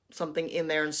little something in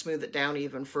there and smooth it down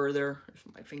even further if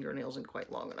my fingernail isn't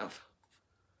quite long enough.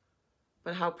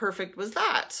 But how perfect was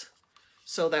that?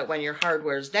 So that when your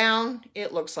hardware's down,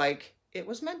 it looks like it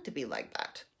was meant to be like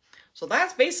that. So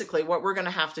that's basically what we're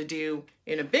gonna have to do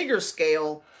in a bigger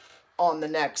scale on the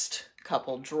next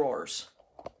couple drawers.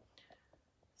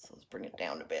 So let's bring it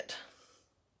down a bit.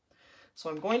 So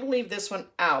I'm going to leave this one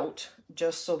out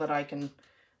just so that I can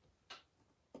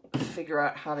figure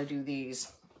out how to do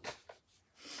these.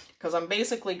 Because I'm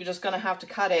basically just gonna have to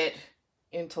cut it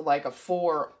into like a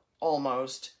 4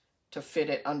 almost to fit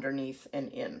it underneath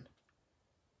and in.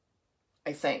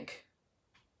 I think.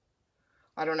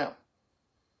 I don't know.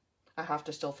 I have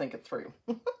to still think it through.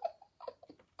 I'm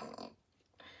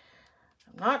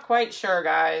not quite sure,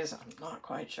 guys. I'm not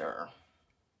quite sure.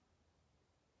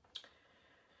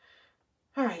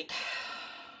 All right.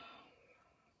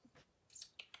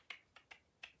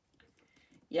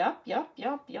 Yep.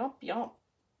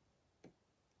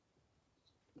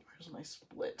 Where's my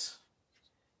split? It's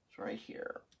right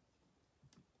here.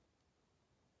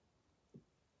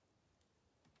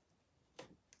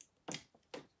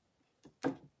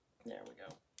 There we go.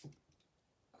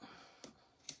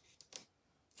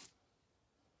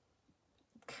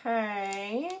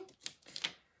 Okay.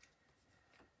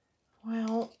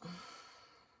 Well,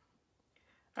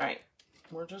 all right.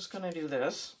 We're just going to do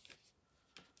this.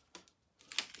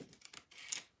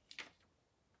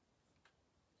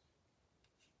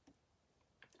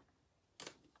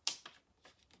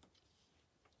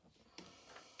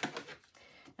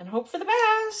 And hope for the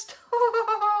best.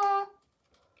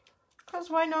 Because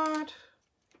why not?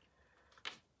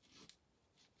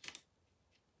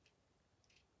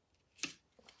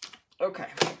 Okay.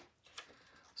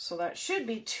 So that should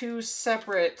be 2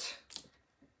 separate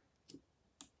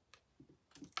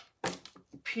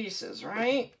pieces,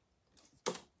 right?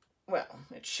 Well,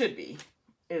 it should be.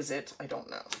 Is it? I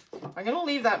don't know. I'm going to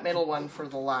leave that middle one for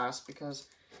the last because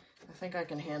I think I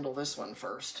can handle this one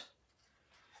first.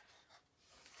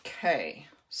 Okay,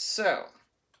 so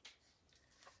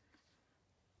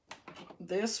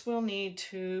this will need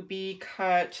to be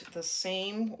cut the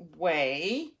same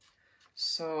way.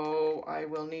 So I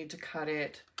will need to cut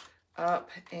it up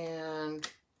and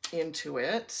into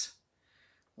it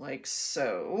like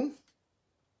so,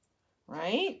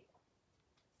 right?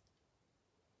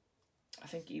 I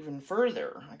think even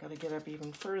further. I got to get up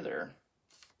even further.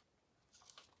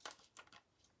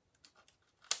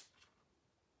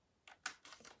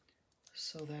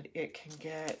 So that it can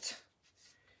get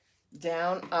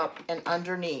down, up, and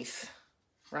underneath,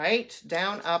 right?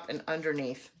 Down, up, and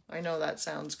underneath. I know that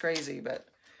sounds crazy, but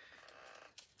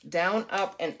down,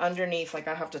 up, and underneath, like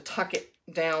I have to tuck it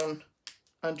down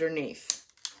underneath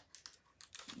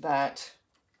that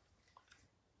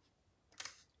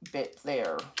bit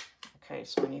there. Okay,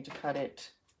 so I need to cut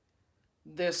it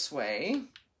this way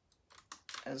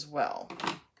as well.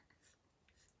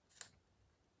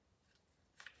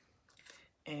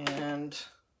 And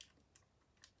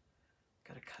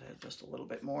gotta cut it just a little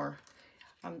bit more.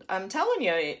 I'm telling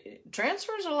you,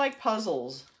 transfers are like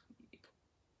puzzles.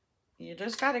 You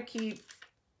just gotta keep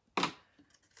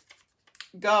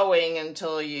going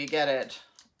until you get it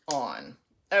on.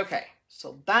 Okay,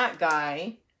 so that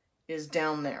guy is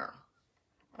down there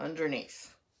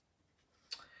underneath.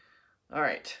 All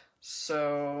right,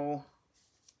 so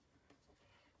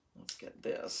let's get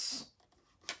this.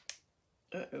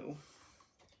 Uh-oh.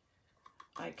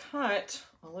 I cut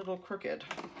a little crooked,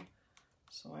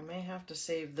 so I may have to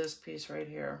save this piece right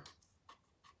here.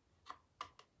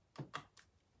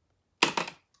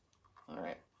 All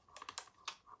right.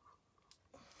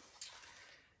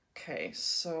 Okay,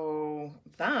 so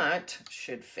that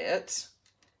should fit,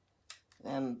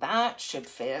 and that should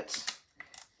fit,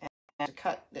 and to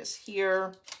cut this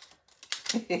here.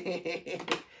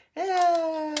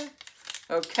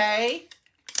 Okay.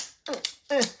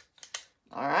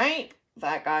 All right.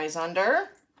 That guy's under.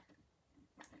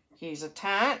 He's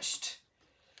attached.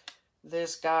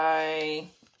 This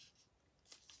guy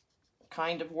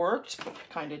kind of worked, but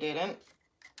kind of didn't.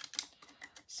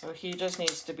 So he just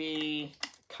needs to be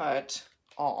cut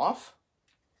off.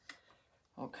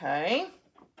 Okay.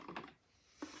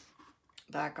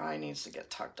 That guy needs to get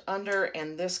tucked under,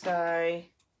 and this guy,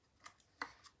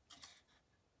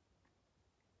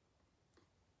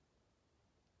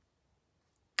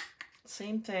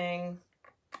 same thing,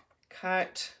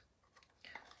 cut.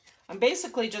 I'm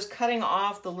basically just cutting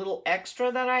off the little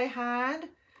extra that I had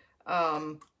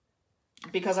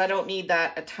because I don't need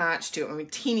that attached to, I mean,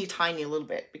 teeny tiny little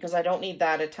bit, because I don't need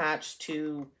that attached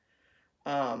to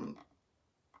that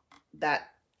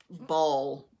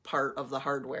ball part of the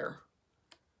hardware.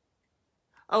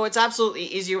 Oh, it's absolutely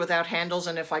easier without handles,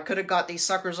 and if I could have got these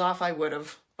suckers off, I would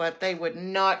have, but they would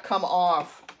not come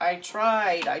off. I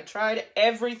tried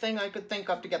everything I could think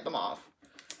of to get them off.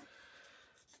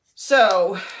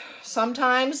 So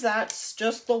sometimes that's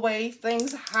just the way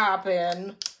things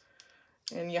happen,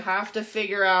 and you have to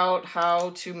figure out how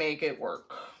to make it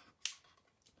work.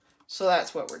 So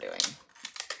that's what we're doing.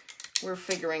 We're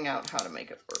figuring out how to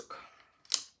make it work.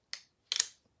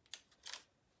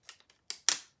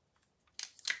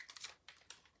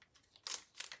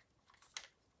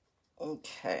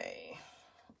 Okay.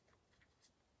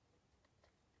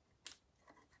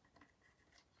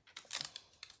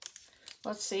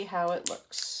 Let's see how it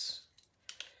looks.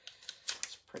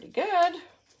 It's pretty good.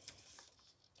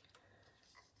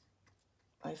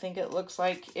 I think it looks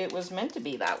like it was meant to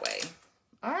be that way.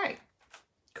 All right,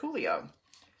 coolio.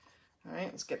 All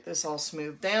right, let's get this all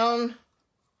smoothed down.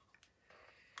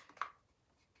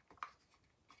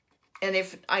 And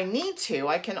if I need to,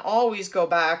 I can always go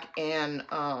back and,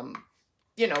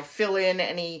 you know, fill in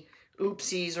any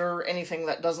oopsies or anything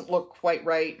that doesn't look quite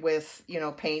right with, you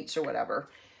know, paints or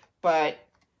whatever. But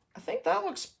I think that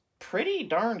looks pretty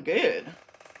darn good.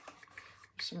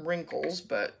 Some wrinkles,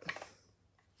 but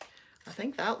I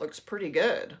think that looks pretty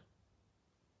good.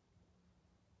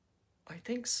 I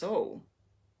think so.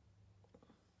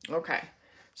 Okay,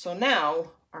 so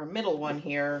now our middle one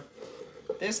here,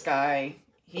 this guy,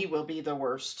 he will be the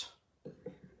worst.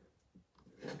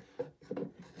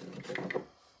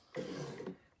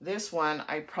 This one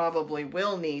I probably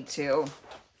will need to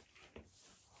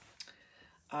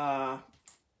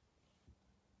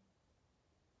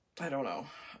I don't know.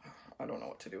 I don't know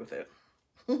what to do with it.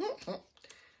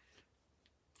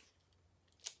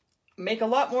 Make a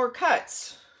lot more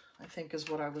cuts, I think is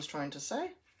what I was trying to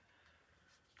say.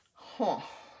 Huh. All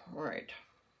right.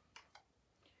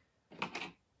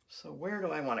 So where do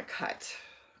I want to cut?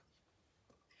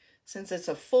 Since it's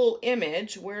a full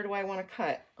image, where do I want to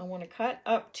cut? I want to cut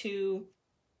up to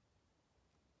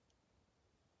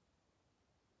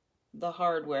the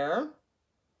hardware,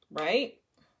 right?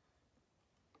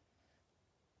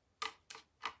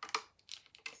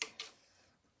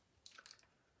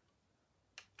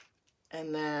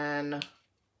 And then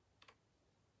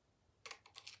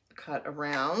cut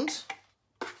around.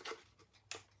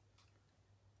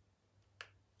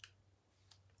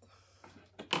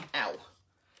 Ow.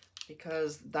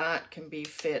 Because that can be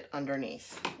fit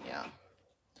underneath. Yeah.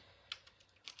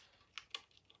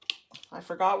 I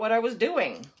forgot what I was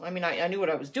doing. I mean, I knew what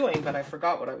I was doing, but I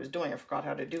forgot what I was doing. I forgot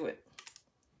how to do it.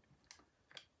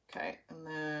 Okay, and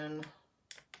then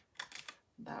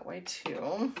that way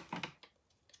too.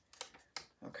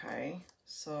 Okay,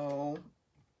 so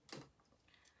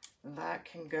that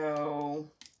can go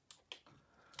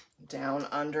down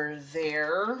under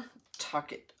there,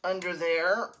 tuck it under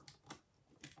there.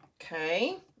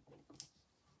 Okay.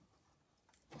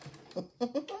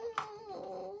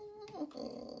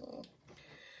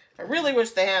 I really wish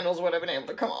the handles would have been able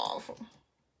to come off,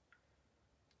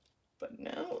 but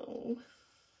no.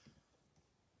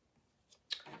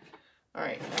 All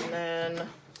right, and then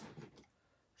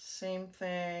same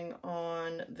thing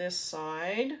on this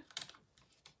side.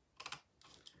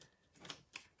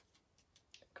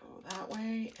 Go that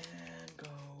way and go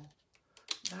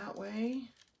that way.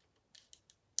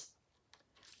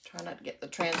 Try not to get the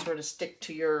transfer to stick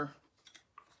to your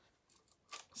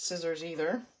scissors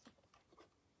either.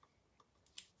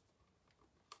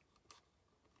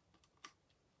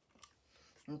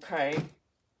 Okay.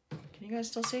 Can you guys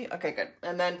still see? Okay, good.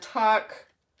 And then tuck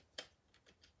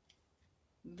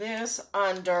this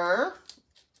under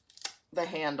the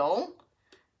handle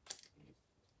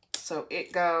so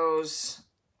it goes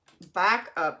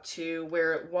back up to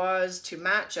where it was to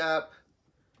match up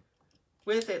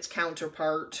with its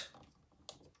counterpart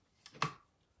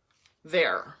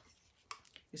there.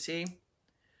 You see,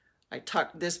 I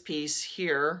tucked this piece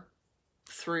here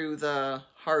through the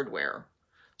hardware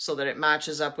so that it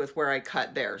matches up with where I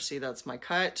cut there. See, that's my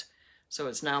cut, so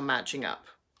it's now matching up.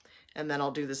 And then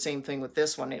I'll do the same thing with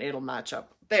this one and it'll match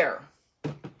up there.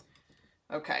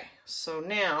 Okay, so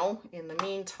now, in the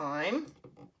meantime,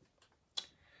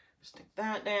 stick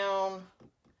that down,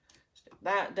 stick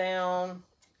that down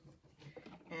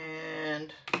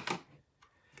and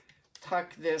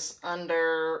tuck this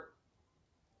under.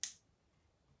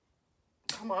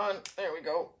 Come on, there we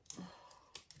go.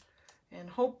 And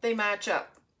hope they match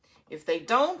up. If they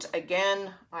don't,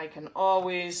 again, I can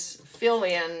always fill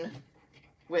in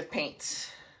with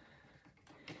paint.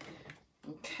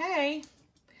 Okay.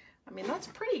 I mean, that's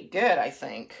pretty good, I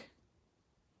think.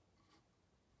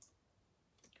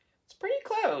 It's pretty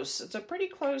close. It's a pretty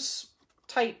close,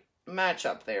 tight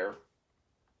matchup there.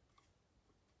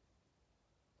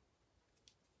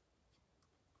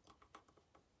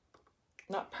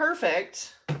 Not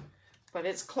perfect, but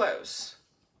it's close.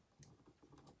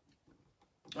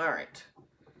 All right.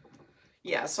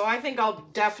 Yeah, so I think I'll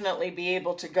definitely be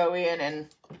able to go in and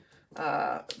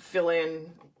fill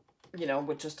in, you know,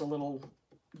 with just a little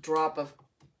drop of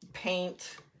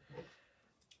paint.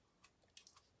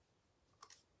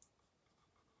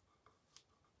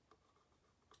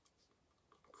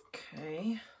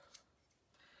 Okay.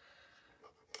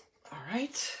 All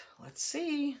right, let's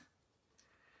see.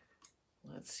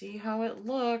 Let's see how it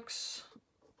looks.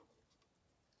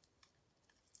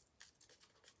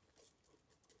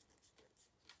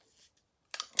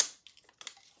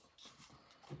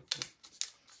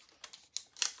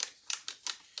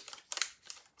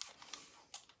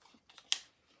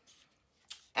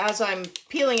 As I'm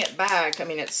peeling it back, I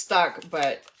mean, it's stuck,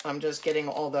 but I'm just getting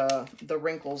all the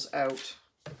wrinkles out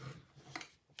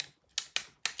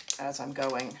as I'm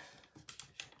going.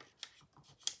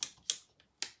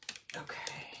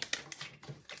 Okay.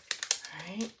 All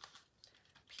right.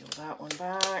 Peel that one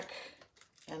back,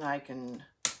 and I can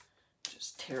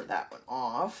just tear that one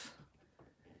off.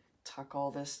 Tuck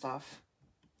all this stuff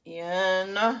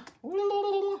in.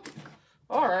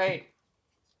 All right.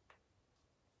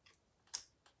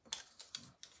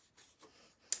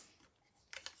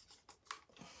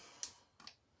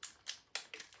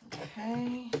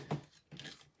 Okay.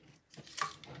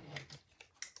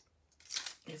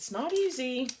 It's not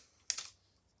easy,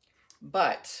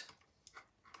 but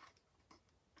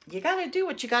you gotta do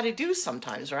what you gotta do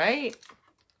sometimes, right?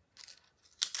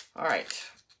 All right.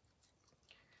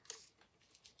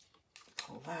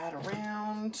 Pull that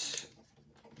around.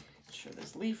 Make sure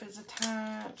this leaf is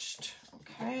attached.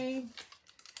 Okay.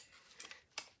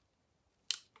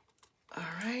 All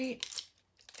right.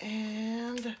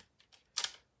 And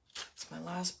my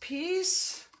last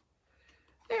piece.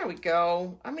 There we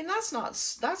go. I mean, that's not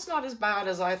as bad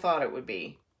as I thought it would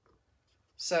be.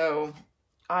 So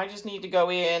I just need to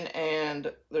go in,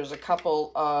 and there's a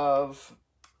couple of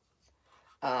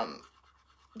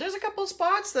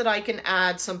spots that I can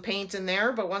add some paint in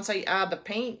there, but once I add the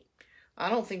paint, I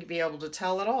don't think you'll be able to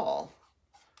tell at all.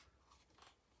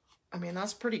 I mean,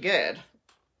 that's pretty good.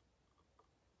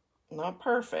 Not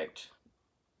perfect,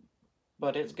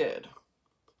 but it's good.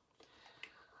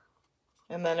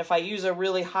 And then if I use a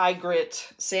really high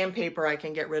grit sandpaper, I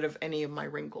can get rid of any of my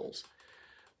wrinkles.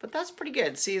 But that's pretty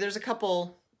good. See, there's a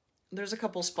couple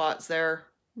spots there,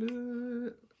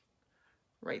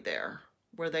 right there,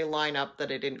 where they line up that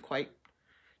I didn't quite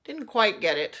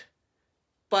get it,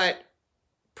 but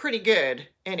pretty good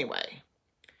anyway.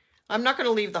 I'm not going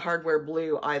to leave the hardware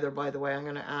blue either, by the way. I'm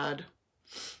going to add,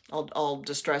 I'll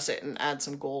distress it and add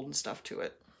some gold and stuff to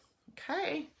it.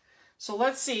 Okay, so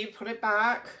let's see, put it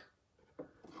back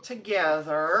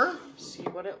together, see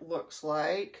what it looks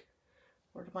like.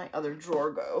 Where did my other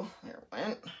drawer go? There it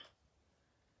went.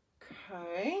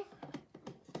 Okay.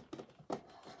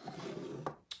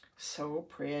 So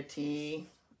pretty.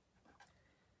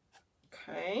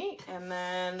 Okay, and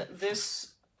then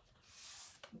this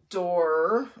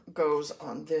door goes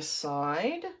on this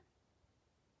side.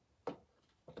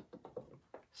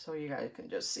 So you guys can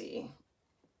just see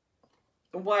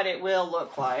what it will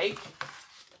look like.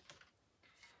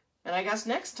 And I guess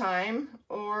next time,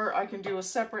 or I can do a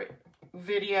separate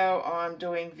video on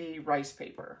doing the rice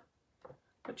paper.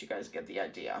 But you guys get the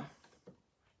idea.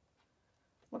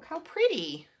 Look how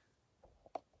pretty.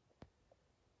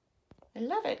 I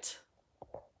love it.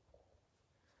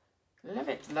 Love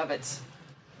it, love it.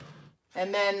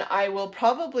 And then I will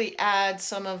probably add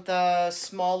some of the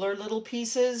smaller little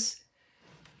pieces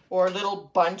or little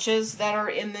bunches that are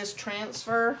in this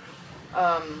transfer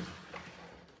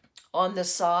on the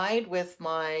side with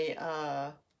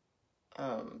my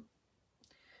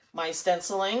my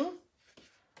stenciling,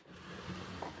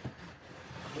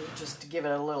 just to give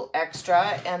it a little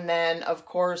extra. And then of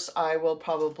course I will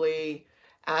probably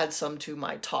add some to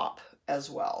my top as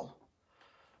well.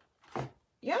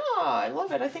 Yeah, I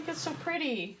love it. I think it's so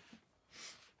pretty.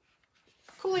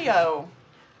 Coolio.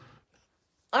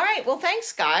 All right, well,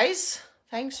 thanks guys.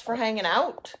 Thanks for hanging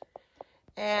out.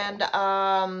 And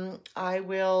I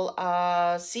will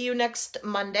see you next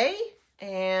Monday.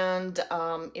 And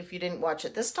if you didn't watch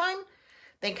it this time,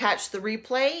 then catch the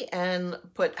replay and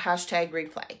put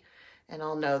 #replay. And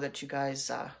I'll know that you guys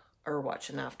are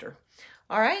watching after.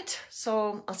 All right,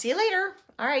 so I'll see you later.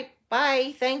 All right,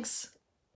 bye. Thanks.